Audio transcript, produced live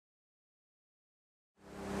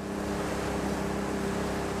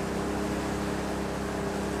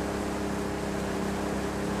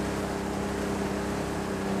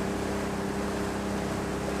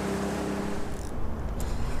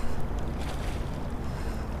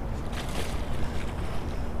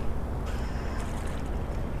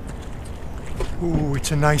Ooh, it's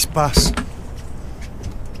a nice bass.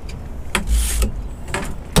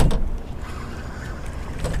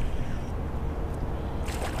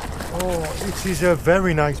 Oh, it is a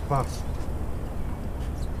very nice bass.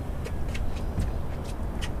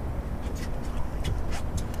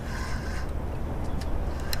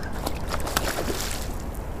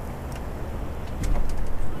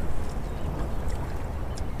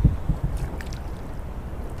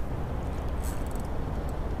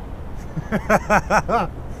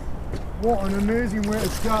 What an amazing way to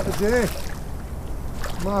start the day.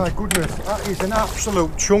 My goodness, that is an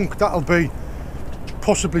absolute chunk. That'll be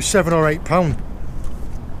possibly £7 or £8.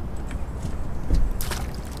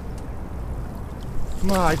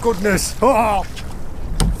 My goodness. Oh!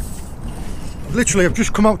 Literally, I've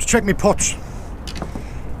just come out to check my pots,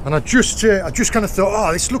 and I just kind of thought,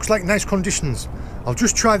 oh, this looks like nice conditions. I'll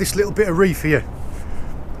just try this little bit of reef here.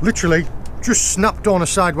 Literally, just snapped on a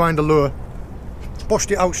sidewinder lure,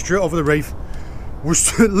 boshed it out straight over the reef.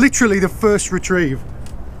 Was literally the first retrieve.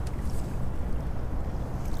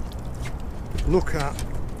 Look at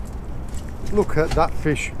that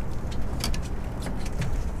fish.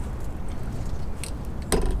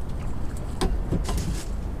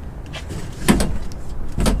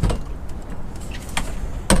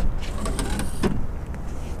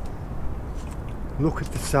 Look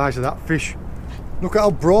at the size of that fish. Look at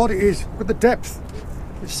how broad it is. Look at the depth.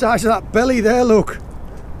 The size of that belly there, look.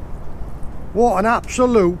 What an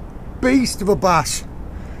absolute beast of a bass.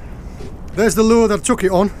 There's the lure that I took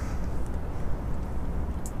it on.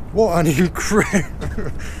 What an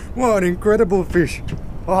incredible fish.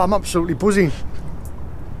 Oh, I'm absolutely buzzing.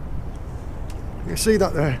 You see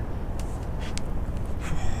that there?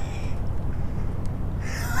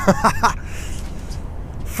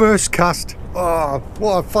 First cast. Oh,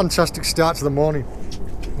 what a fantastic start to the morning.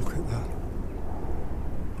 Look at that.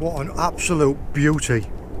 What an absolute beauty.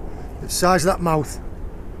 The size of that mouth.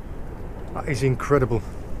 That is incredible.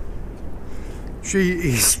 She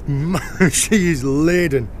is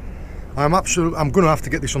laden. I'm going to have to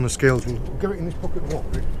get this on the scales. We'll get it in this bucket of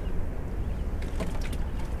water.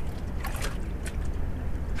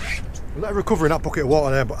 We'll let her recover in that bucket of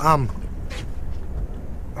water there, but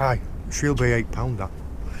she'll be £8 that.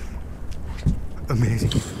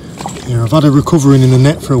 Amazing. Yeah, I've had her recovering in the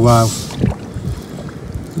net for a while. I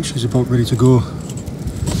think she's about ready to go.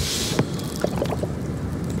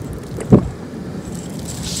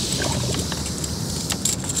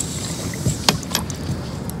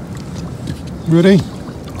 Ready?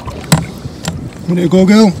 Ready to go,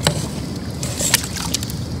 girl?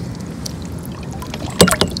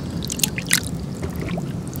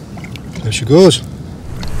 There she goes.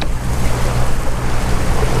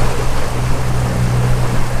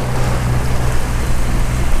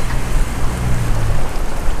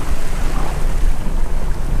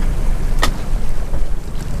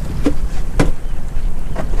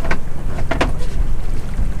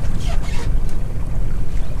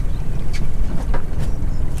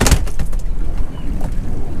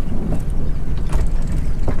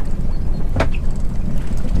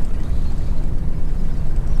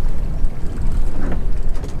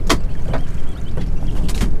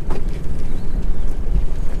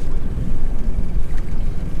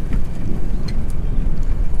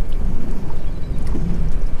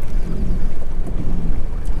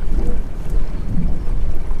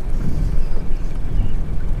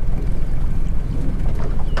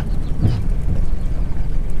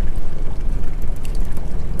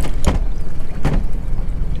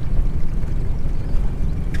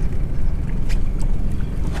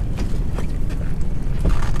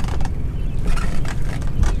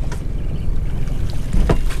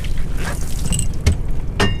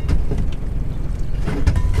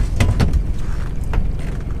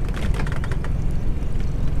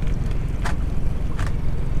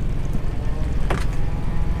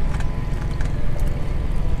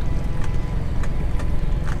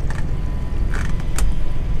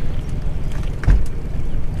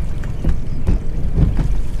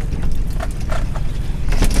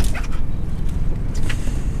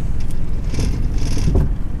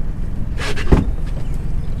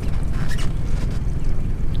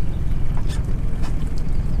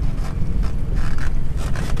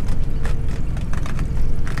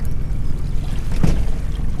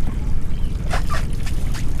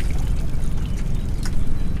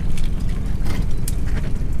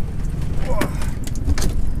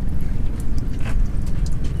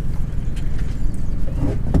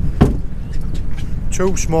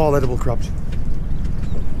 Two small edible crabs.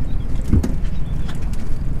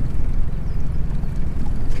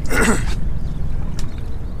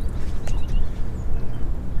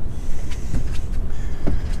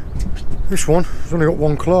 This one has only got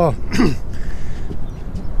one claw.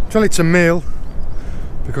 Tell it's a male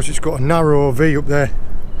because it's got a narrow V up there.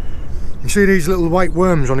 You see these little white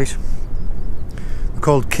worms on it? They're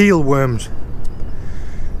called keel worms.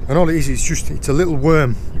 And all it is, it's a little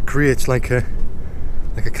worm. It creates like a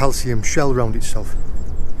calcium shell around itself.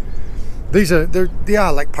 They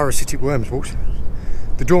are like parasitic worms, folks.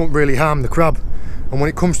 They don't really harm the crab, and when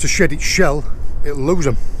it comes to shed its shell, it'll lose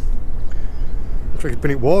them. Looks like it's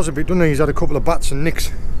been at wars a bit, doesn't he? He's had a couple of bats and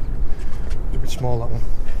nicks. It's a bit small, that one.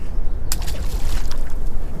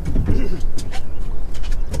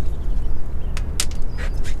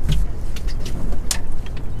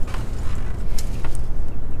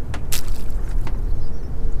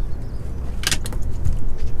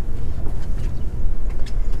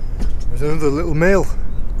 There's another little male.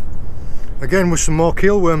 Again with some more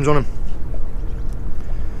keel worms on him.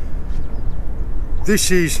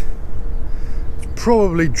 This is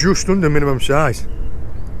probably just under minimum size,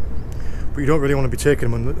 but you don't really want to be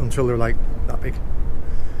taking them until they're like that big.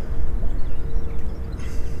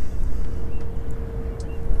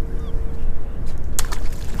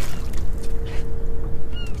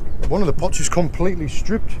 One of the pots is completely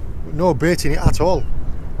stripped, with no bait in it at all,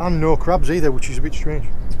 and no crabs either, which is a bit strange.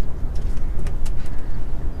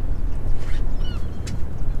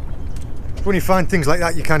 When you find things like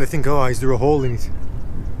that, you kind of think, oh, is there a hole in it?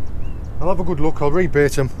 I'll have a good look, I'll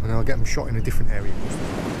rebait them, and I'll get them shot in a different area.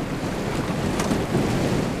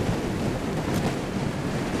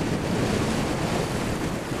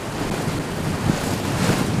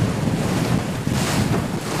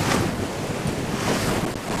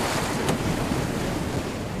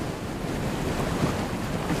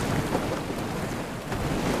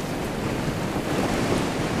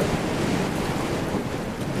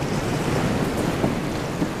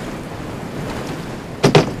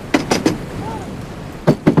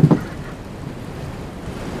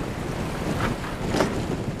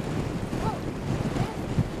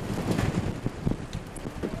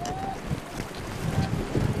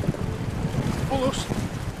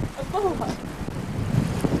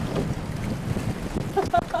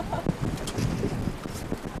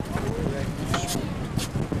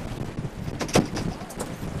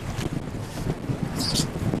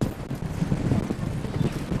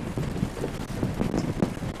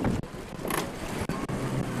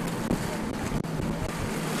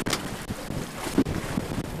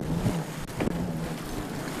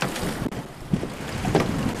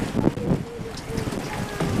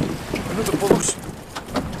 Another bullocks.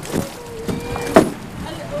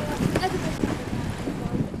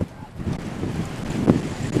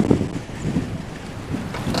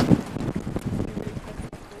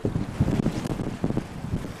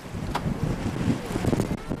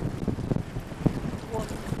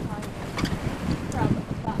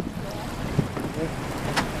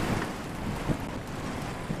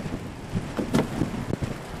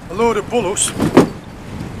 A load of bullocks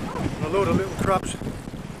and a load of little crabs.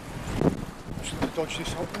 Just going to dodge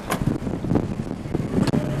this out there.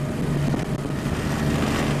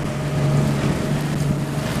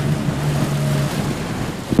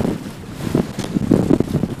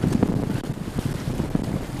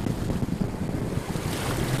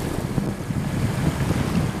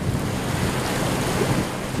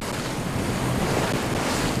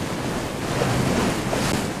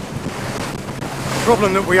 The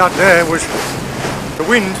problem that we had there was the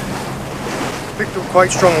wind picked up quite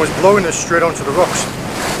strong, was blowing us straight onto the rocks.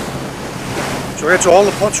 So we had to haul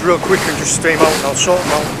the pots real quick and just steam out, and I'll sort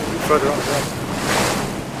them out a bit further out there.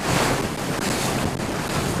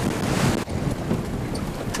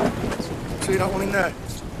 See that one in there?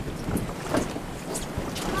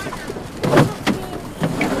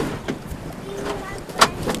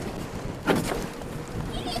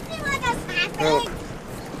 Oh.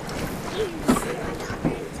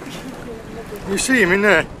 You see him in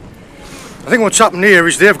there? I think what's happened here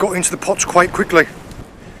is they've got into the pots quite quickly,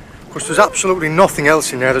 because there's absolutely nothing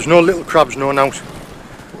else in there. There's no little crabs, no nout.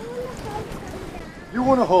 You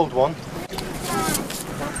want to hold one?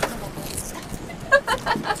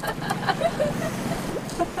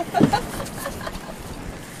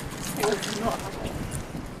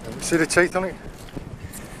 See the teeth on it?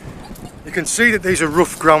 You can see that these are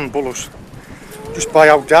rough ground bullocks just by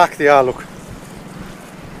how dark they are, look.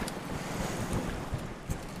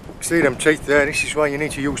 See them teeth there. This is why you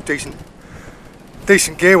need to use decent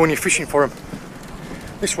gear when you're fishing for them.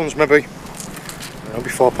 This one's maybe, it'll be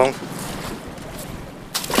 £4.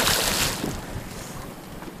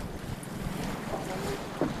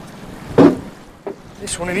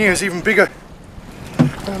 This one in here is even bigger.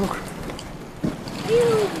 Oh, look.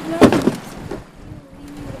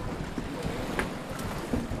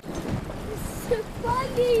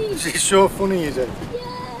 Is it so funny, is it?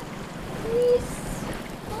 Yeah. These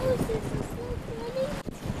houses are so funny.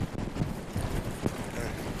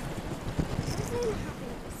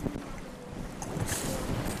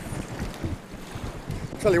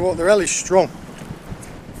 Tell you what, the hell is strong.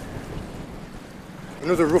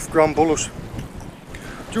 Another rough ground bullus. Do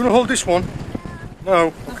you want to hold this one?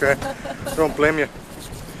 No? Okay. Don't blame you.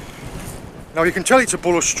 Now you can tell it's a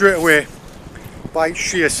bullus straight away by its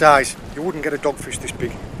sheer size. You wouldn't get a dogfish this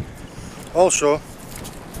big. Also, you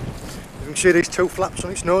can see these two flaps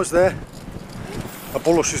on its nose there. A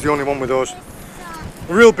bullus is the only one with those.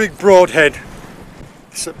 A real big broad head.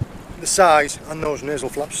 The size and those nasal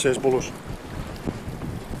flaps says bullus.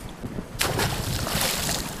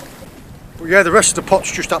 But yeah, the rest of the pot's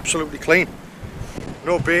just absolutely clean.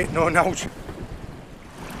 No bait, no nout.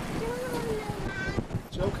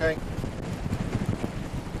 It's okay.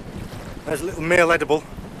 There's a little male edible.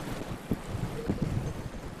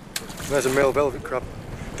 There's a male velvet crab.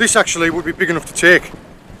 This actually would be big enough to take.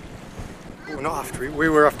 But we're not after it, we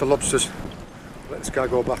were after lobsters. Let this guy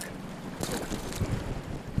go back.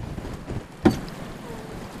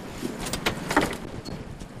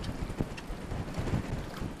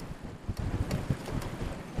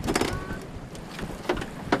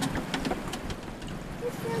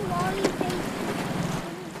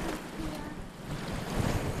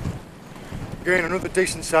 Again, another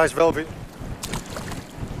decent sized velvet.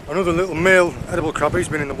 Another little male edible crab. He's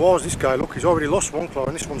been in the wars, this guy. Look, he's already lost one claw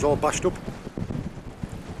and this one's all bashed up.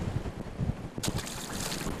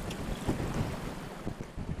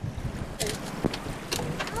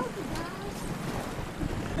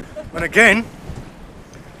 And again,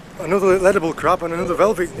 another little edible crab and another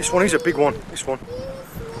velvet. This one is a big one, this one.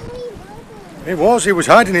 He was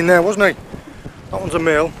hiding in there, wasn't he? That one's a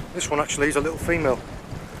male. This one actually is a little female.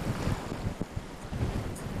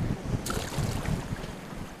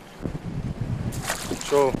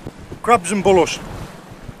 So, crabs and bullus.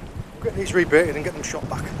 We'll get these rebaited and get them shot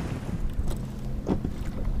back.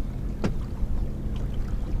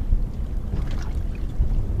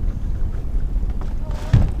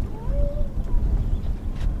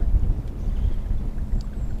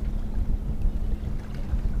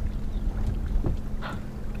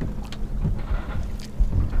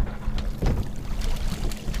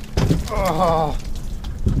 Oh,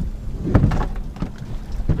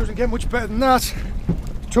 doesn't get much better than that.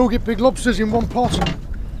 Two get big lobsters in one pot.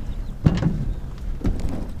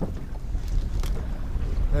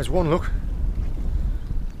 There's one, look.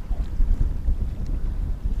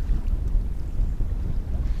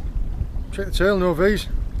 Check the tail, no V's.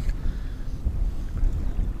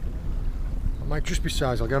 That might just be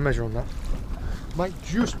size, I'll get a measure on that. Might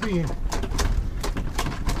just be in.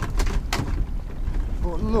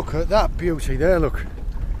 But look at that beauty there, look.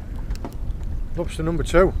 Lobster number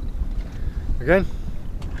 2. Again.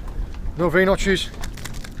 No V-notches,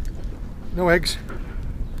 no eggs,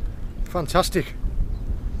 fantastic.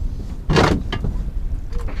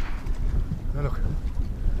 Now look,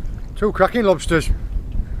 2 cracking lobsters.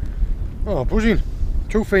 Oh, buzzing.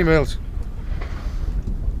 2 females.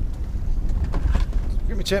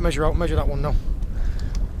 Get me tape measure out, measure that one now.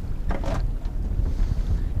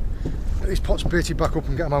 Get these pots baited back up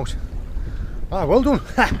and get them out. Ah, well done.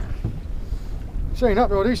 Saying that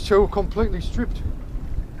though, these 2 are completely stripped.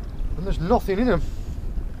 And there's nothing in them,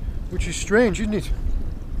 which is strange, isn't it?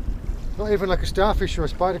 Not even like a starfish or a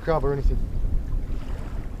spider crab or anything.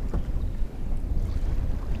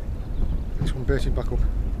 This one baited back up.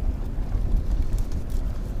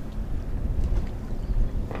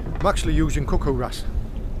 I'm actually using cuckoo wrasse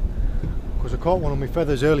because I caught one on my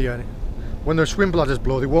feathers earlier. And when their swim bladders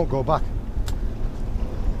blow, they won't go back.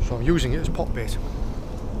 So I'm using it as pot bait.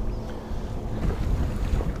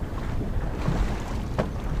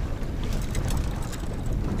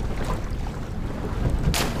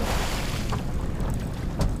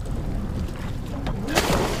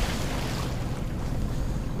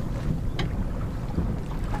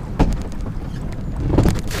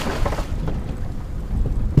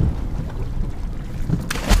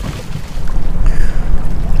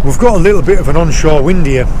 We've got a little bit of an onshore wind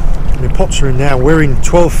here. The pots are in there. We're in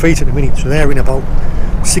 12 feet at the minute, so they're in about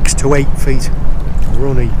 6 to 8 feet. We're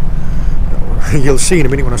only, you'll see in a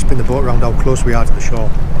minute when I spin the boat around how close we are to the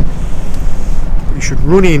shore. But you should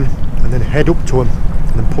run in and then head up to them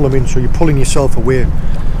and then pull them in, so you're pulling yourself away.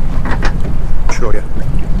 I'll show you.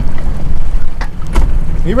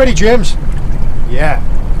 Are you ready, James? Yeah.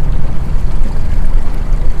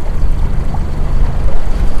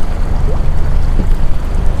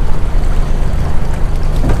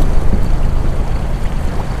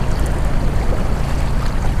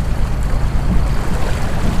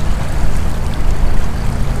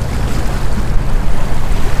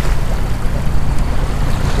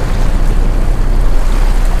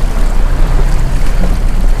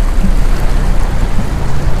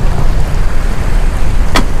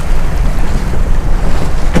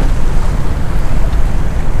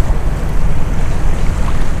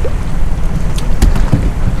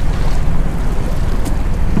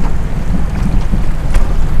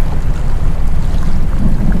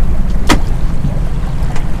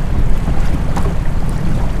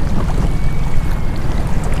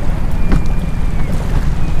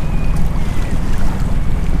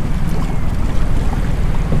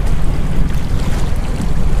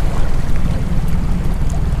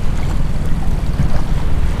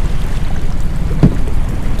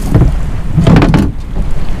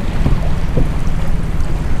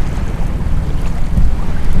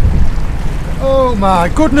 my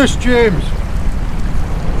goodness, James!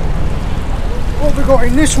 What have we got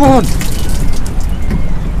in this one?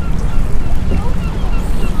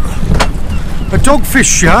 A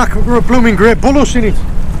dogfish shark. We've got a blooming great bullus in it.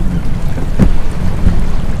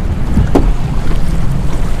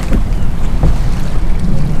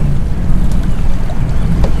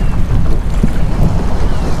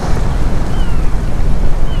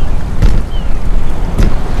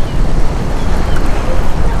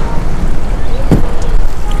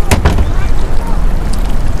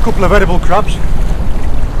 Couple of edible crabs.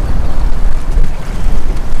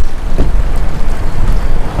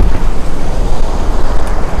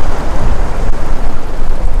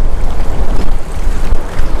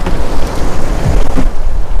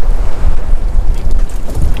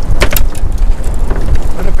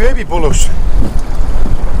 And a baby bullus.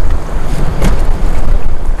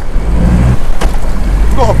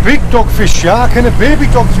 We've got a big dogfish shark and a baby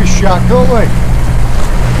dogfish shark, don't we?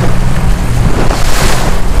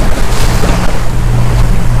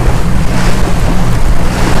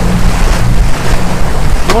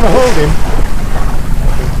 You want to hold him?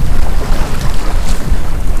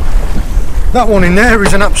 That one in there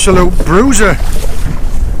is an absolute bruiser.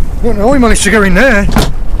 I don't know how he managed to get in there.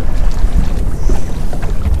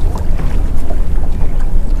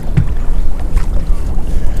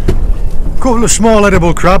 A couple of small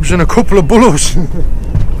edible crabs and a couple of bullus.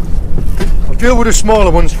 I'll deal with the smaller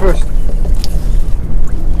ones first.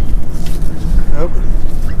 Nope.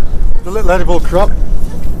 The little edible crab.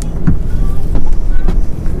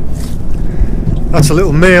 That's a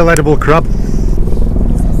little male edible crab.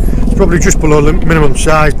 It's probably just below the minimum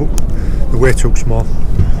size, but they're way too small.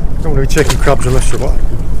 Don't want to be taking crabs unless they're what.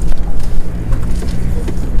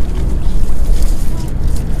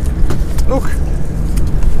 Look,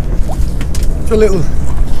 it's a little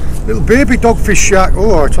baby dogfish shark.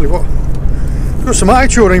 Oh, I tell you what, he's got some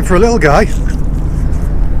attitude in for a little guy.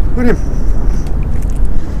 Look at him.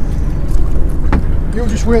 You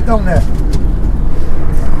just wait down there.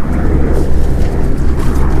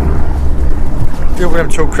 Deal with them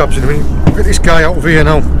two crabs in a minute. Get this guy out of here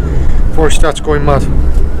now before he starts going mad.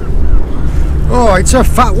 Oh, it's a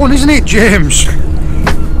fat one, isn't it, James?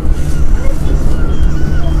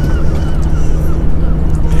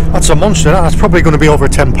 That's a monster. That's probably going to be over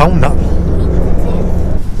 £10 that.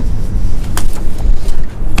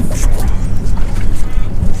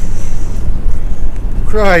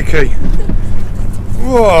 Crikey.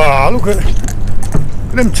 Whoa, look at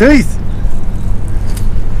them teeth.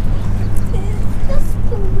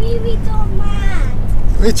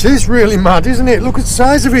 It is really mad, isn't it? Look at the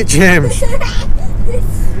size of it, James. It's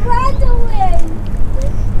rattling.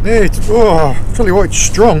 Oh, I'll tell you what, it's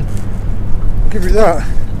strong. I'll give you that.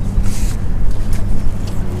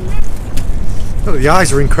 Look, the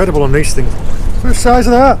eyes are incredible on these things. Look at the size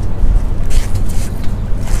of that.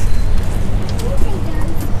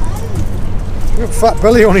 Look at fat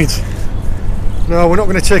belly on it. No, we're not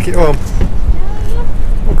going to take it home.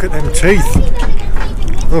 Look at them teeth.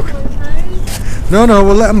 Look. No,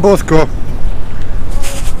 we'll let them both go.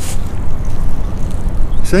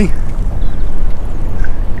 See?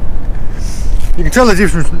 You can tell the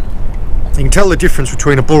difference. You can tell the difference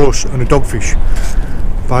between a bullus and a dogfish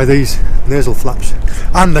by these nasal flaps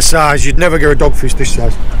and the size. You'd never get a dogfish this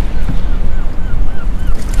size.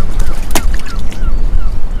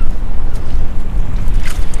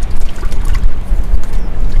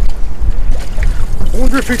 I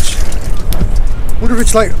wonder if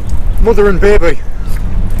it's like mother and baby.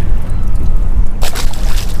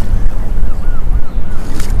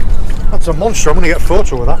 That's a monster. I'm going to get a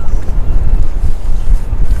photo of that.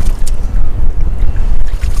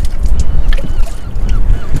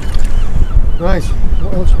 Right,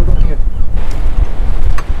 what else have we got here?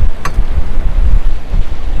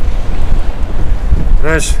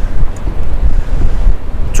 There's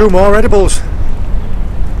two more edibles.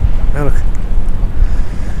 Now look.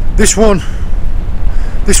 This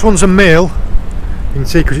one's a male. You can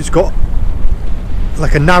see because it's got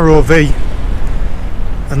like a narrow V,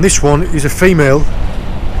 and this one is a female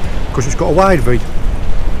because it's got a wide V.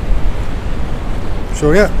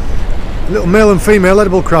 So yeah, a little male and female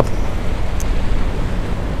edible crab.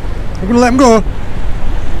 I'm gonna let them go.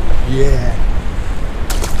 Yeah.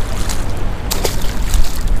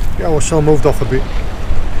 Get our cell moved off a bit.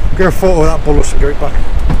 Get a photo of that bullus and get it back.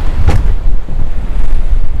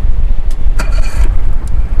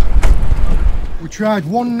 We tried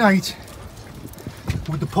one night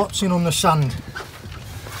with the pots in on the sand,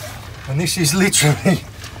 and this is literally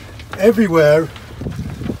everywhere.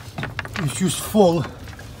 It's just full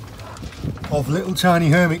of little tiny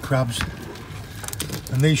hermit crabs,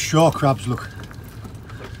 and these shore crabs, look,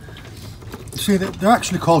 See, they're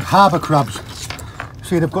actually called harbour crabs.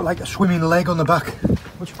 See, they've got like a swimming leg on the back.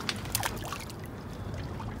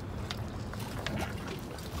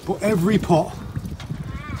 But every pot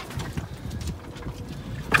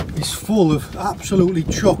is full of, absolutely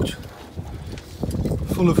chocked,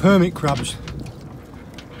 full of hermit crabs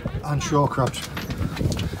and shore crabs.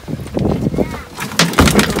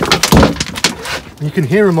 You can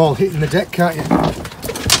hear them all hitting the deck, can't you?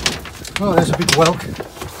 Oh, there's a big whelk.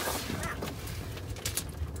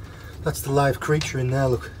 That's the live creature in there,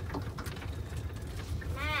 look.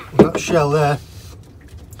 And that shell there,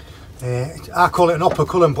 I call it an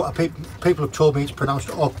operculum, but people have told me it's pronounced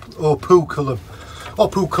opuculum.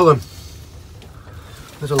 Opuculum.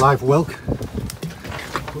 There's a live whelk.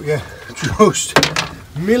 But yeah, just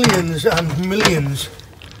millions and millions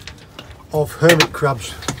of hermit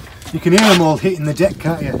crabs. You can hear them all hitting the deck,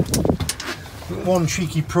 can't you? One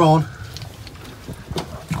cheeky prawn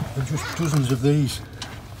and just dozens of these.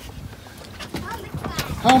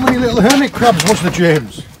 How many little hermit crabs was there,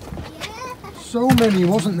 James? So many,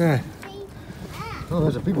 wasn't there? Oh,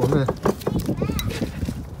 there's a big one there.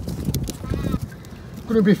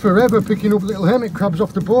 Going to be forever picking up little hermit crabs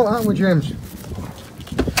off the boat, aren't we, James?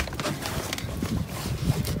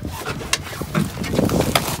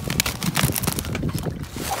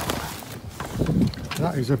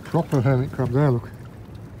 That is a proper hermit crab there, look.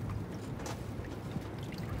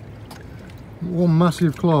 One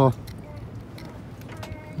massive claw.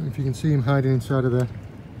 If you can see him hiding inside of there.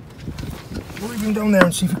 We'll leave him down there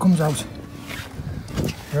and see if he comes out.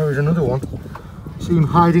 There is another one. See him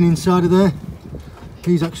hiding inside of there?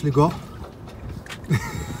 He's actually got...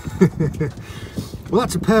 well,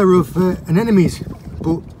 that's a pair of anemones,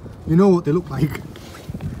 but you know what they look like.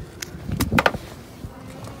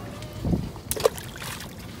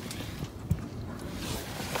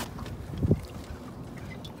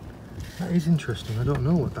 That is interesting. I don't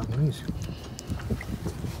know what that one is.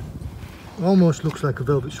 Almost looks like a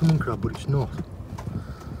velvet salmon crab, but it's not.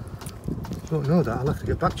 Don't know that. I'll have to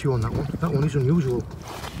get back to you on that one. That one is unusual.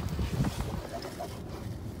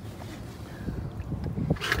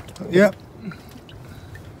 Yep.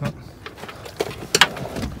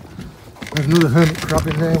 There's another hermit crab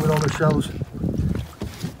in there with all the shells.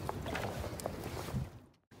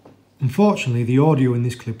 Unfortunately, the audio in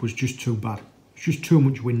this clip was just too bad. It's just too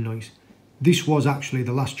much wind noise. This was actually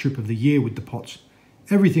the last trip of the year with the pots.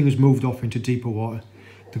 Everything has moved off into deeper water.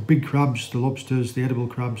 The big crabs, the lobsters, the edible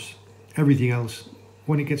crabs, everything else.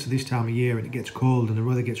 When it gets to this time of year and it gets cold and the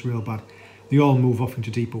weather gets real bad, they all move off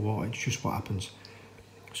into deeper water. It's just what happens.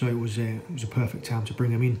 So it was a perfect time to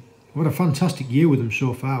bring them in. We've had a fantastic year with them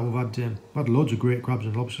so far. We've had loads of great crabs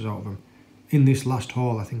and lobsters out of them. In this last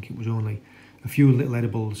haul, I think it was only a few little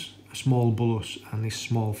edibles, a small bullus and this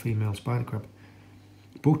small female spider crab.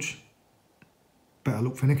 But better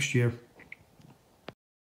look for next year.